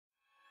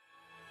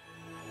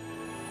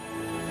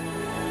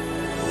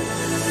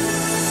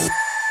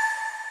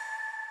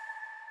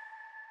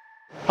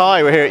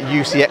Hi, we're here at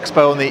UC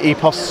Expo on the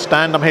EPOS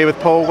stand. I'm here with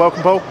Paul.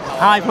 Welcome, Paul.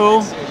 Hi,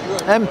 Paul.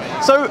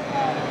 So,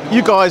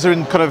 you guys are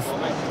in kind of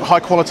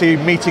high-quality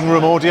meeting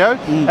room audio.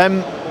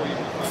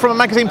 From a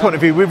magazine point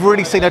of view, we've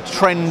really seen a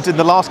trend in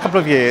the last couple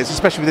of years,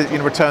 especially with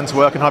the return to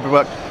work and hybrid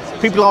work.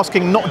 People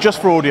asking not just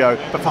for audio,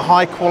 but for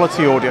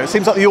high-quality audio. It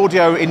seems like the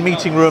audio in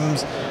meeting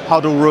rooms,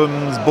 huddle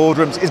rooms,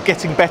 boardrooms is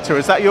getting better.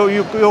 Is that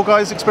your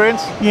guys'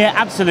 experience? Yeah,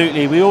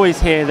 absolutely. We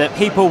always hear that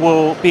people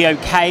will be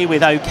okay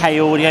with okay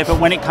audio, but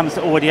when it comes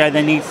to audio,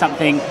 they need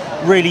something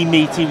really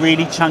meaty,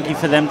 really chunky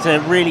for them to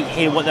really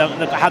hear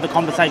how the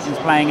conversation's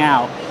playing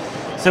out.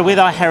 So with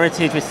our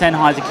heritage, with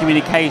Sennheiser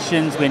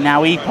Communications, we're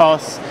now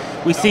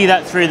EPOS. We see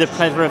that through the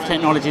plethora of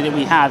technology that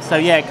we have. So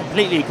yeah,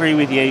 completely agree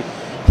with you.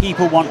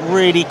 People want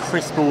really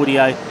crisp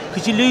audio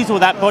because you lose all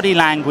that body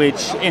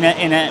language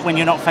when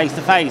you're not face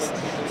to face.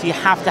 So you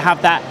have to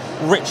have that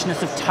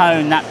richness of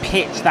tone, that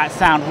pitch, that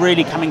sound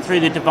really coming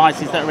through the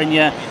devices that are in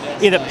your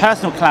either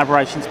personal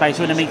collaboration space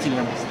or in a meeting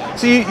room.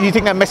 So you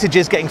think that message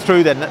is getting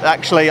through then?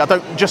 Actually, I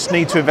don't just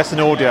need to invest in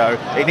audio,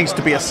 it needs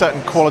to be a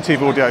certain quality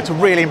of audio to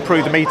really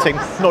improve the meeting,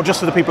 not just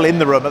for the people in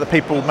the room, but the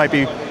people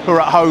maybe who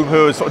are at home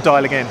who are sort of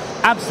dialing in.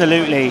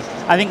 Absolutely.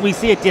 I think we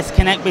see a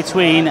disconnect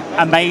between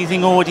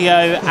amazing audio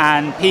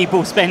and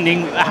people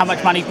spending, how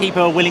much money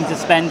people are willing to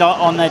spend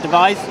on their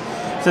device.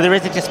 So there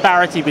is a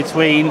disparity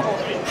between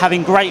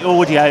having great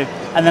audio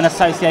and then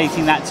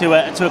associating that to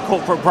a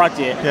corporate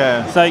budget.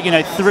 Yeah. So,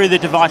 through the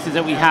devices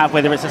that we have,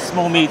 whether it's a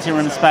small meeting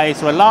room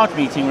space or a large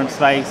meeting room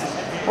space,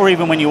 or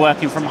even when you're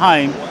working from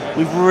home,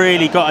 we've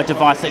really got a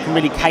device that can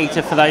really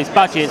cater for those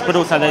budgets, but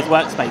also those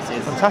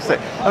workspaces. Fantastic.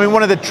 I mean,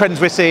 one of the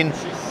trends we're seeing,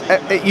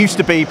 it used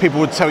to be people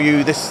would tell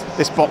you this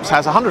box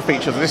has 100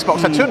 features, and this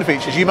box has 200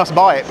 features. You must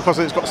buy it because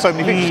it's got so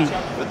many features.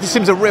 But this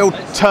seems a real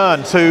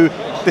turn to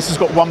this has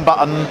got one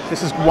button,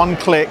 this is one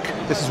click,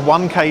 this is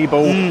one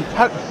cable.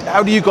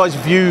 How do you guys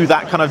view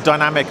that kind of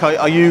dynamic?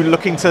 Are you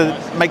looking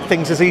to make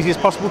things as easy as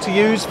possible to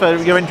use for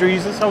your end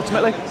users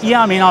ultimately?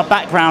 Yeah, I mean, our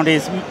background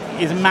is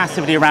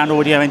massively around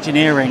audio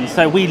engineering.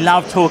 So we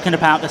love talking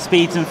about the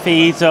speeds and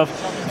feeds of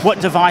what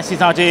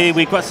devices I do.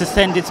 We've got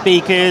suspended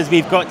speakers,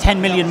 we've got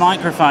 10 million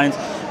microphones.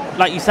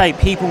 Like you say,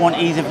 people want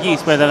ease of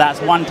use, whether that's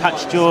one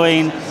touch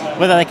join,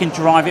 whether they can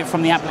drive it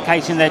from the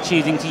application they're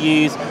choosing to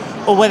use,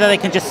 or whether they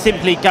can just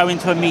simply go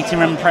into a meeting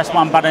room, press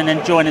one button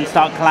and join and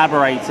start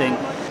collaborating.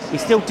 We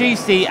still do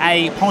see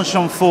a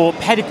penchant for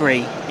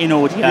pedigree in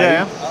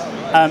audio,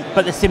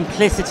 but the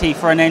simplicity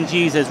for an end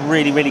user is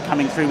really, really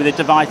coming through with the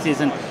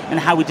devices and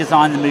how we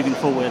design them moving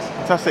forward.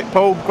 Fantastic.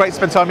 Paul, great to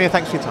spend time here.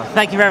 Thanks for your time.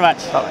 Thank you very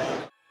much. Bye.